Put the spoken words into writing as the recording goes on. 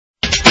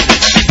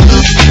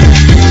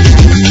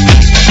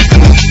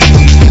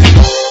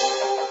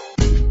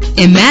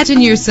Imagine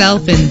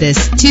yourself in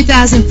this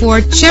 2004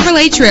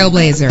 Chevrolet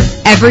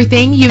TrailBlazer.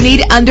 Everything you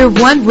need under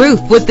one roof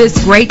with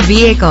this great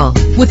vehicle.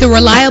 With a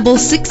reliable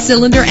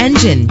 6-cylinder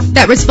engine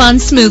that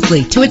responds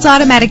smoothly to its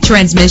automatic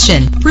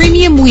transmission,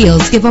 premium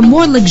wheels give a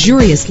more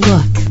luxurious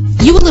look.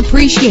 You will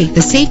appreciate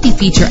the safety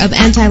feature of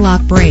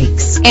anti-lock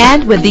brakes.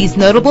 And with these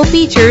notable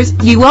features,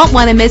 you won't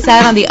want to miss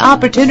out on the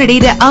opportunity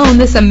to own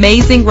this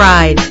amazing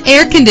ride.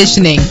 Air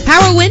conditioning,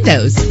 power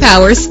windows,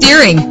 power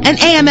steering, an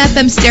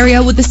AM/FM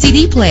stereo with a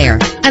CD player,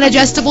 an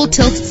adjustable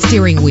tilt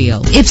steering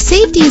wheel. If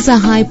safety is a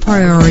high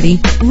priority,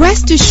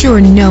 rest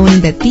assured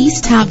knowing that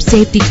these top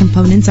safety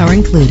components are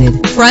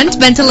included. Front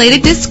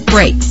ventilated disc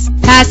brakes,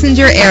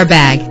 passenger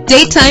airbag,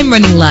 daytime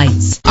running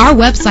lights. Our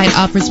website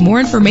offers more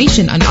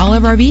information on all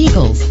of our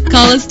vehicles.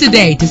 Call us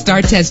today to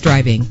start test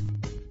driving.